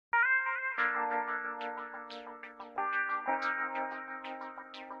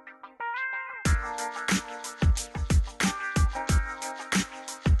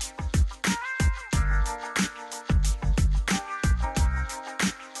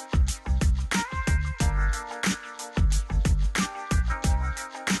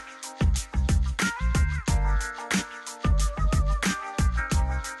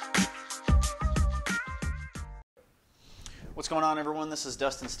going on, everyone? This is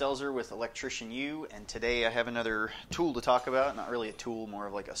Dustin Stelzer with Electrician U, and today I have another tool to talk about. Not really a tool, more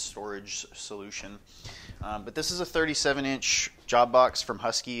of like a storage solution. But this is a 37-inch job box from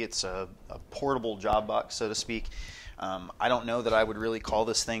Husky. It's a portable job box, so to speak. I don't know that I would really call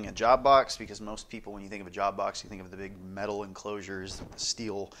this thing a job box, because most people, when you think of a job box, you think of the big metal enclosures,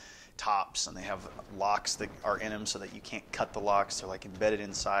 steel tops, and they have locks that are in them so that you can't cut the locks. They're like embedded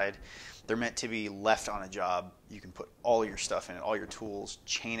inside. They're meant to be left on a job. You can put all your stuff in it, all your tools,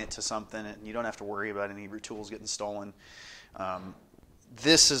 chain it to something, and you don't have to worry about any of your tools getting stolen.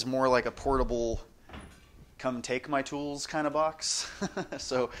 This is more like a portable, come take my tools kind of box.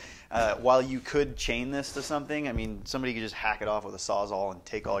 So while you could chain this to something, I mean, somebody could just hack it off with a Sawzall and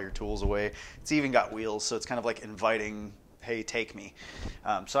take all your tools away. It's even got wheels, so it's kind of like inviting, hey, take me.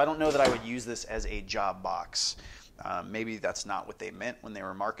 So I don't know that I would use this as a job box. Maybe that's not what they meant when they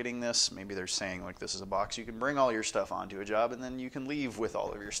were marketing this. Maybe they're saying, like, this is a box you can bring all your stuff onto a job and then you can leave with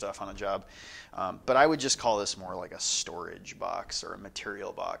all of your stuff on a job. But I would just call this more like a storage box or a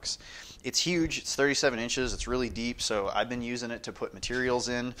material box. It's huge. It's 37 inches. It's really deep, so I've been using it to put materials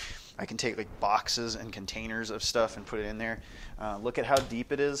in. I can take like boxes and containers of stuff and put it in there. Look at how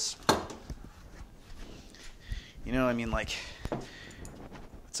deep it is. You know, I mean, like,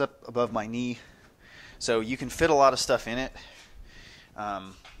 it's up above my knee. So you can fit a lot of stuff in it.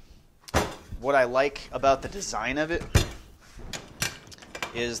 What I like about the design of it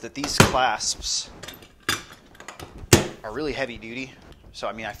is that these clasps are really heavy duty. So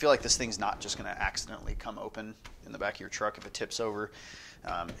I mean, I feel like this thing's not just going to accidentally come open in the back of your truck if it tips over.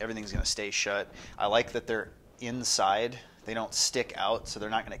 Everything's going to stay shut. I like that they're inside. They don't stick out, so they're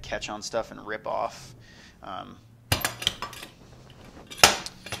not going to catch on stuff and rip off.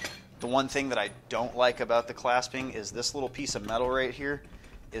 The one thing that I don't like about the clasping is this little piece of metal right here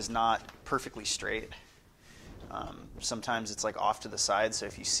is not perfectly straight. Sometimes it's like off to the side, so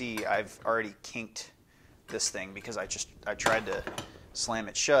if you see, I've already kinked this thing because I tried to slam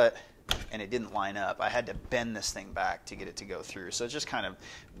it shut and it didn't line up. I had to bend this thing back to get it to go through, so it's just kind of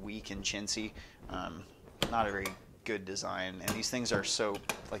weak and chintzy. Not a very good design, and these things are so,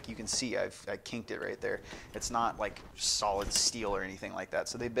 like, you can see I kinked it right there. It's not like solid steel or anything like that,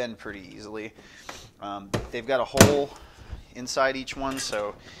 so they bend pretty easily. They've got a hole inside each one,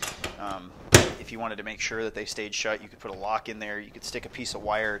 so if you wanted to make sure that they stayed shut, you could put a lock in there. You could stick a piece of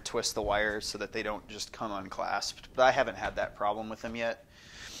wire, twist the wire so that they don't just come unclasped, but I haven't had that problem with them yet.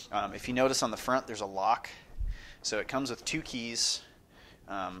 If you notice on the front, there's a lock, so it comes with 2 keys.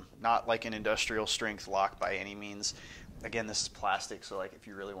 Not like an industrial strength lock by any means. Again, this is plastic, so like if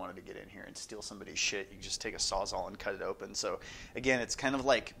you really wanted to get in here and steal somebody's shit, you can just take a Sawzall and cut it open. So again, it's kind of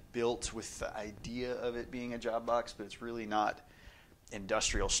like built with the idea of it being a job box, but it's really not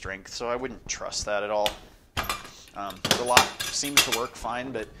industrial strength, so I wouldn't trust that at all. The lock seems to work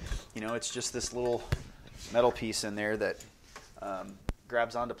fine, but you know, it's just this little metal piece in there that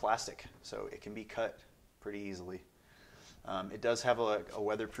grabs onto plastic, so it can be cut pretty easily. It does have a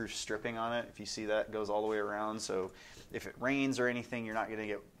weatherproof stripping on it. If you see that, it goes all the way around, so if it rains or anything, you're not going to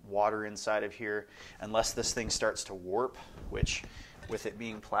get water inside of here unless this thing starts to warp, which with it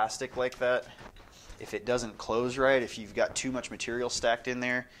being plastic like that, if it doesn't close right, if you've got too much material stacked in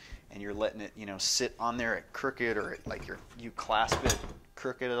there and you're letting it, you know, sit on there at crooked, or like you clasp it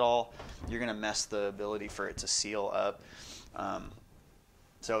crooked at all, you're going to mess the ability for it to seal up.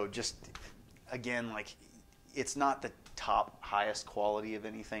 So just, again, like, it's not the top highest quality of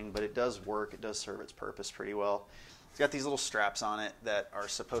anything, but it does work. It does serve its purpose pretty well. It's got these little straps on it that are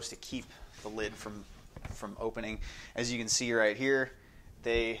supposed to keep the lid from opening. As you can see right here,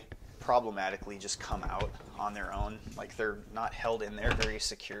 they problematically just come out on their own. Like, they're not held in there very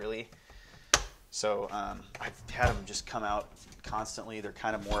securely. So I've had them just come out constantly. They're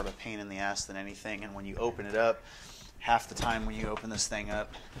kind of more of a pain in the ass than anything. And when you open it up, half the time when you open this thing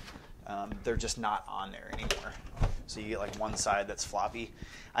up, they're just not on there anymore. So you get like one side that's floppy.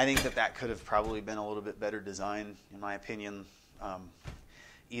 I think that could have probably been a little bit better design, in my opinion.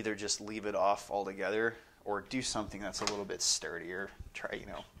 Either just leave it off altogether or do something that's a little bit sturdier. Try, you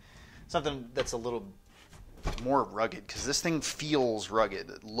know, something that's a little more rugged, because this thing feels rugged.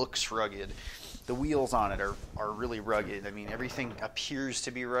 It looks rugged. The wheels on it are really rugged. I mean, everything appears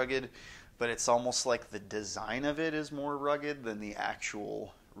to be rugged, but it's almost like the design of it is more rugged than the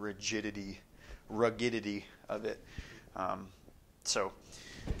actual ruggedity of it. So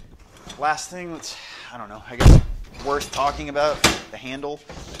last thing that's, I don't know, I guess worth talking about, the handle.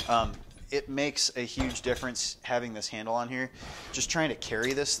 It makes a huge difference having this handle on here. Just trying to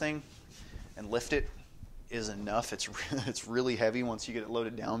carry this thing and lift it is enough. It's really heavy once you get it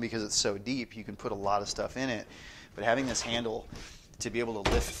loaded down because it's so deep. You can put a lot of stuff in it. but having this handle to be able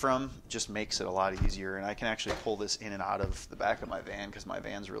to lift from just makes it a lot easier. And I can actually pull this in and out of the back of my van because my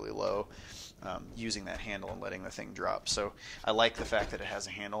van's really low, using that handle and letting the thing drop. So I like the fact that it has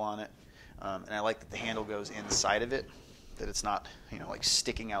a handle on it, and I like that the handle goes inside of it, that it's not, you know, like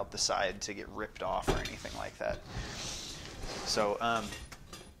sticking out the side to get ripped off or anything like that. So I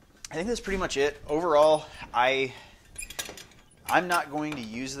think that's pretty much it. Overall, I'm not going to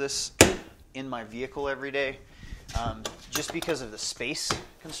use this in my vehicle every day, just because of the space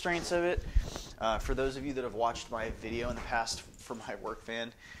constraints of it. For those of you that have watched my video in the past for my work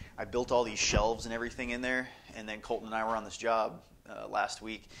van, I built all these shelves and everything in there, and then Colton and I were on this job last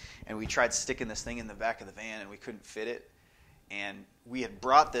week, and we tried sticking this thing in the back of the van, and we couldn't fit it. And we had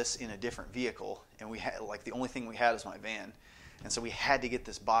brought this in a different vehicle, and we had, like, the only thing we had was my van. And so we had to get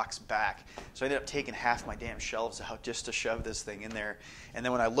this box back. So I ended up taking half my damn shelves out just to shove this thing in there. And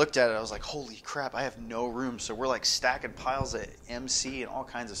then when I looked at it, I was like, holy crap, I have no room. So we're like stacking piles of MC and all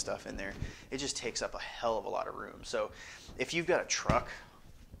kinds of stuff in there. It just takes up a hell of a lot of room. So if you've got a truck,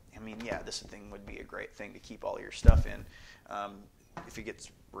 I mean, yeah, this thing would be a great thing to keep all your stuff in. If it gets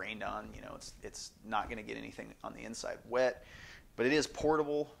rained on, you know, it's not going to get anything on the inside wet. But it is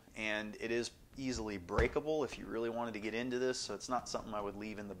portable, and it is easily breakable if you really wanted to get into this. So it's not something I would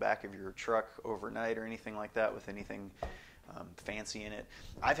leave in the back of your truck overnight or anything like that with anything fancy in it.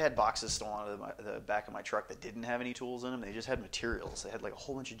 I've had boxes stolen out of the back of my truck that didn't have any tools in them. They just had materials. They had like a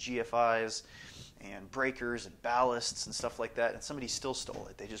whole bunch of GFIs and breakers and ballasts and stuff like that, and somebody still stole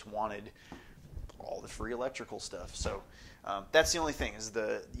it. They just wanted all the free electrical stuff. So that's the only thing, is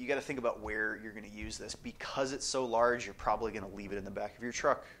you got to think about where you're going to use this. Because it's so large, you're probably going to leave it in the back of your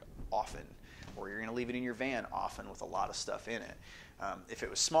truck often, or you're going to leave it in your van often with a lot of stuff in it. If it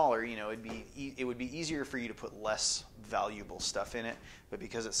was smaller, you know, it would be easier for you to put less valuable stuff in it, but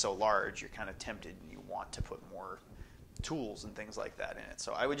because it's so large, you're kind of tempted and you want to put more tools and things like that in it.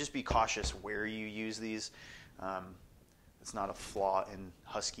 So I would just be cautious where you use these. It's not a flaw in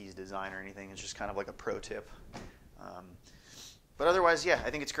Husky's design or anything. It's just kind of like a pro tip. But otherwise, yeah,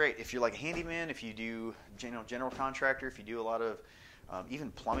 I think it's great. If you're like a handyman, if you do general contractor, if you do a lot of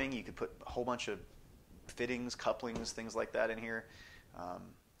even plumbing, you could put a whole bunch of fittings, couplings, things like that in here.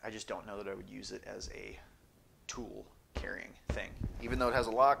 I just don't know that I would use it as a tool carrying thing. Even though it has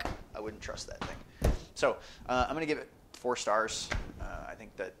a lock, I wouldn't trust that thing. So I'm going to give it 4 stars. I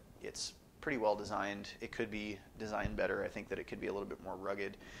think that it's pretty well designed. It could be designed better. I think that it could be a little bit more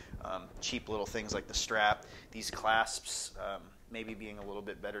rugged. Cheap little things like the strap, these clasps, maybe being a little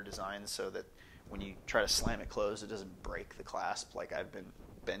bit better designed so that when you try to slam it closed, it doesn't break the clasp like I've been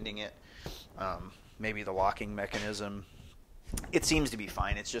bending it. Maybe the locking mechanism. It seems to be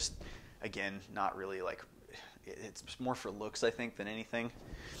fine. It's just, again, not really like, it's more for looks, I think, than anything.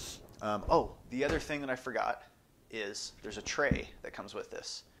 Oh, the other thing that I forgot is there's a tray that comes with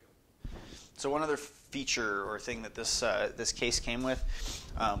this. So one other feature or thing that this case came with,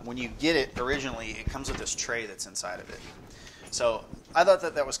 when you get it originally, it comes with this tray that's inside of it. So I thought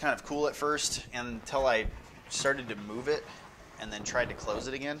that was kind of cool at first until I started to move it and then tried to close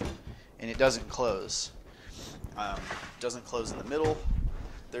it again, and it doesn't close. It doesn't close in the middle.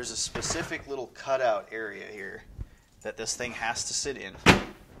 There's a specific little cutout area here that this thing has to sit in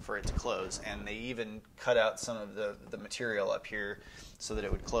for it to close, and they even cut out some of the material up here so that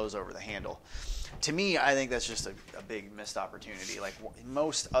it would close over the handle. To me, I think that's just a big missed opportunity. Like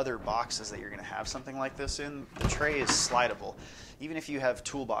most other boxes that you're going to have something like this in, the tray is slidable. Even if you have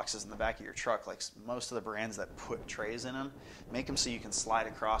toolboxes in the back of your truck, like most of the brands that put trays in them, make them so you can slide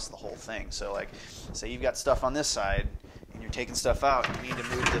across the whole thing. So like, say you've got stuff on this side and you're taking stuff out, you need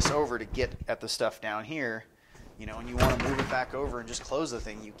to move this over to get at the stuff down here, you know, and you want to move it back over and just close the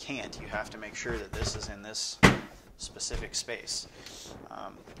thing. You can't. You have to make sure that this is in this specific space.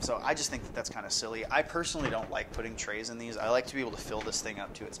 So I just think that that's kind of silly. I personally don't like putting trays in these. I like to be able to fill this thing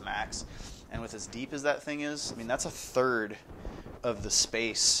up to its max. And with as deep as that thing is, I mean, that's 1/3 of the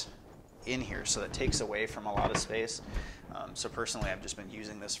space in here. So that takes away from a lot of space. So personally, I've just been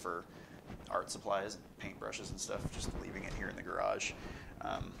using this for art supplies, paintbrushes and stuff, just leaving it here in the garage.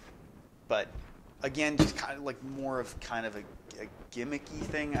 But again, just kind of like more of kind of a gimmicky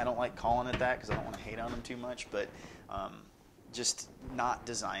thing. I don't like calling it that because I don't want to hate on them too much, but just not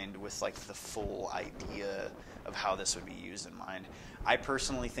designed with like the full idea of how this would be used in mind. I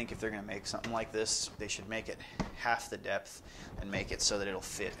personally think if they're going to make something like this, they should make it half the depth and make it so that it'll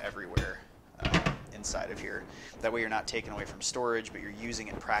fit everywhere inside of here. That way you're not taking away from storage, but you're using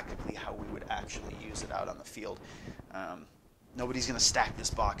it practically how we would actually use it out on the field. Nobody's going to stack this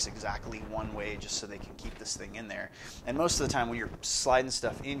box exactly one way just so they can keep this thing in there. And most of the time when you're sliding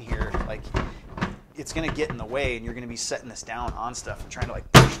stuff in here, like it's going to get in the way, and you're going to be setting this down on stuff and trying to like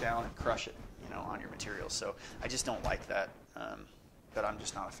push down and crush it, you know, on your materials. So I just don't like that. But I'm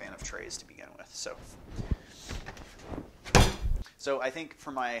just not a fan of trays to begin with. So I think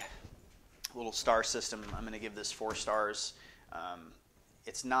for my little star system, I'm going to give this 4 stars.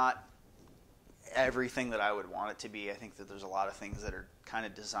 It's not everything that I would want it to be. I think that there's a lot of things that are kind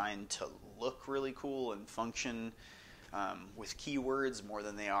of designed to look really cool and function with keywords more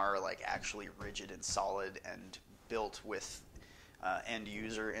than they are like actually rigid and solid and built with end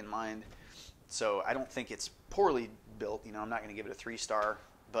user in mind. So I don't think it's poorly built. You know, I'm not going to give it a 3-star,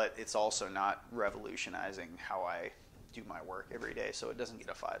 but it's also not revolutionizing how I do my work every day, so it doesn't get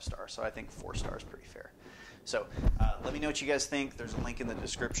a 5-star. So I think 4 stars is pretty fair. So let me know what you guys think. There's a link in the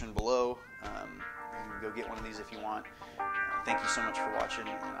description below. You can go get one of these if you want. Thank you so much for watching,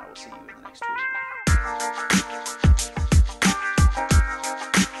 and I will see you in the next tool review.